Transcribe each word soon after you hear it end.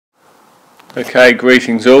Okay,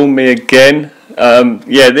 greetings all, me again.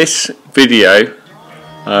 Yeah, this video,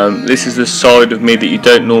 this is the side of me that you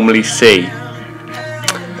don't normally see.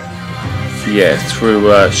 Yeah,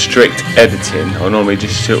 through strict editing, I normally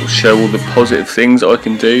just show all the positive things I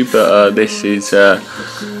can do, but this is a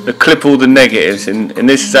clip of all the negatives, and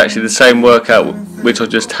this is actually the same workout which I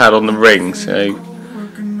just had on the ring. So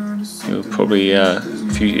you'll probably,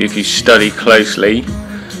 if you study closely,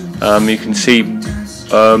 you can see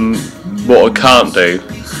what I can't do.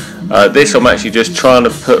 This I'm actually just trying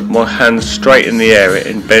to put my hands straight in the air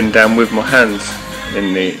and bend down with my hands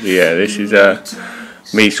in the air. This is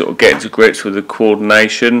me sort of getting to grips with the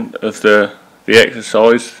coordination of the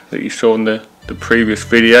exercise that you saw in the previous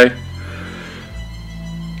video.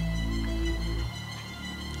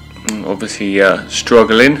 Obviously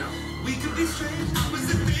struggling.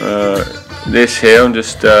 This here I'm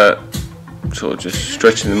just sort of just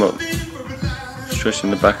stretching them up,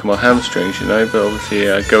 stretching the back of my hamstrings, you know, but obviously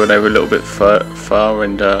going over a little bit far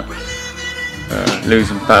and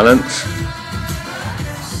losing balance.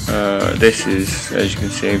 This is, as you can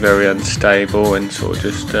see, very unstable and sort of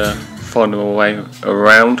just finding my way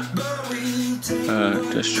around.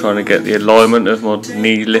 Just trying to get the alignment of my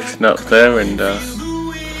knee lifting up there, and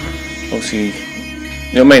obviously,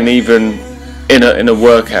 you know what I mean, even in a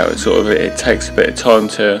workout, it takes a bit of time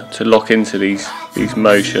to lock into these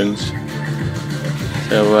motions.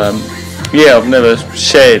 So yeah, I've never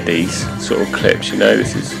shared these sort of clips, you know.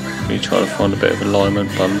 This is me trying to find a bit of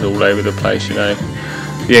alignment, buns all over the place, you know.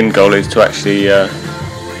 The end goal is to actually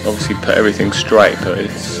obviously put everything straight, but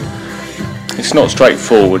it's not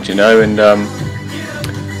straightforward, you know. And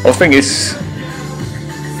I think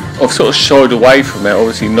I've sort of shied away from it,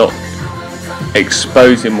 obviously not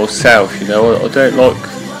exposing myself, you know. I don't like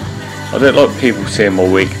people seeing my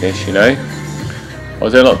weakness, you know. I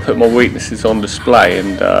don't like putting my weaknesses on display,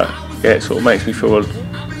 and yeah, it sort of makes me feel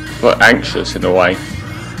quite anxious in a way.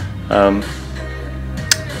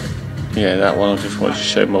 Yeah, that one I just wanted to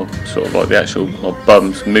show my sort of like the actual my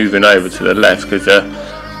bums moving over to the left, because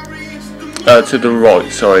to the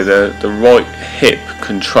right, sorry, the right hip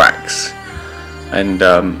contracts, and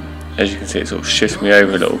as you can see, it sort of shifts me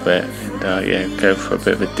over a little bit, and yeah, go for a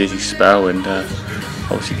bit of a dizzy spell, and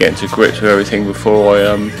obviously getting to grips with everything before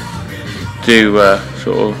I do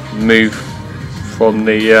sort of move from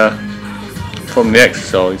the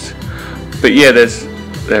exercise. But yeah,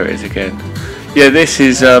 there it is again. Yeah, this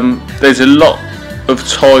is there's a lot of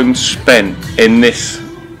time spent in this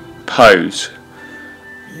pose,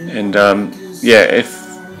 and yeah,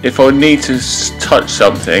 if I need to touch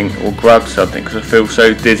something or grab something because I feel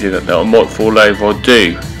so dizzy that I might fall over, I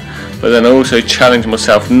do. But then I also challenge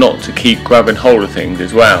myself not to keep grabbing hold of things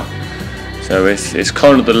as well. So it's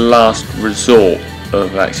kind of the last resort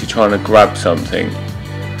of actually trying to grab something.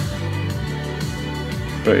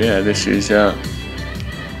 But yeah, this is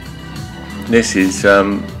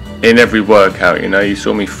in every workout, you know. You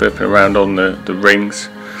saw me flipping around on the rings.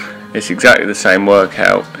 It's exactly the same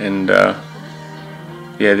workout, and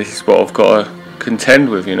yeah, this is what I've got to contend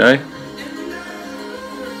with, you know.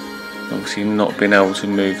 Obviously not being able to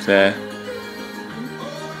move there,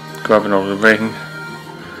 grabbing on the ring,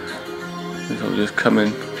 sort of just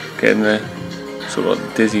coming, getting the sort of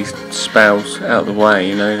like dizzy spells out of the way,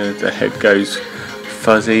 you know. The head goes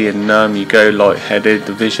fuzzy and numb, you go lightheaded,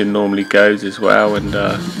 the vision normally goes as well, and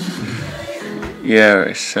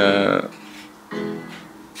yeah,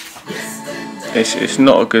 it's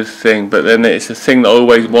not a good thing, but then it's a thing that I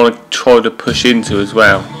always want to try to push into as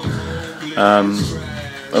well.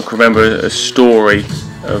 I can remember a story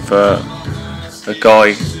of a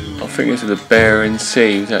guy, I think it was the Bering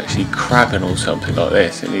Sea, he was actually crabbing or something like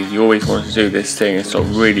this, and he always wanted to do this thing in sort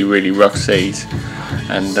of really rough seas,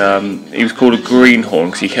 and he was called a greenhorn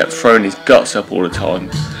because he kept throwing his guts up all the time.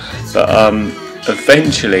 But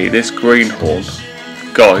eventually this greenhorn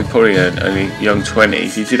guy, probably only young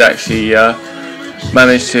 20s, he did actually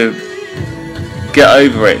manage to get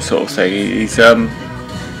over it, sort of thing.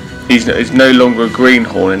 He's no longer a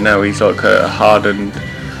greenhorn, and now he's like a hardened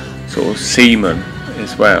sort of seaman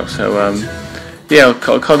as well. So yeah, I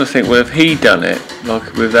kind of think, well, if he done it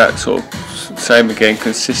like with that sort of same again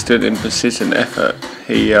consistent and persistent effort,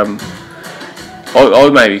 I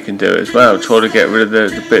maybe can do it as well. Try to get rid of the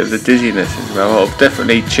bit of the dizziness as well. I've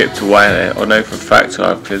definitely chipped away at it. I know for a fact I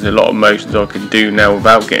have, because there's a lot of motions I can do now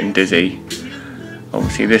without getting dizzy.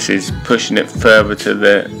 Obviously this is pushing it further to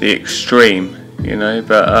the extreme, you know,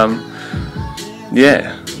 but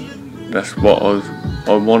yeah, that's what I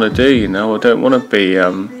want to do, you know. I don't want to be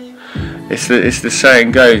it's the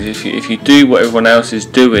saying goes, if you do what everyone else is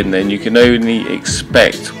doing, then you can only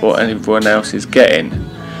expect what everyone else is getting.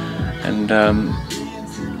 and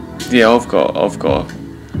yeah, I've got to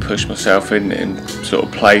push myself in sort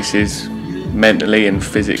of places, mentally and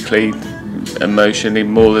physically, emotionally,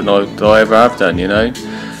 more than I ever have done, you know.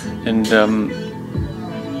 And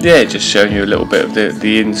yeah, just showing you a little bit of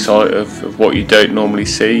the insight of what you don't normally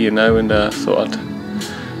see, you know. And thought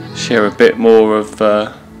I'd share a bit more of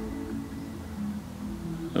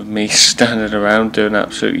me standing around doing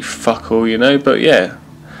absolutely fuck all, you know. But yeah,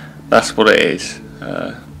 that's what it is.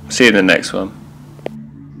 See you in the next one.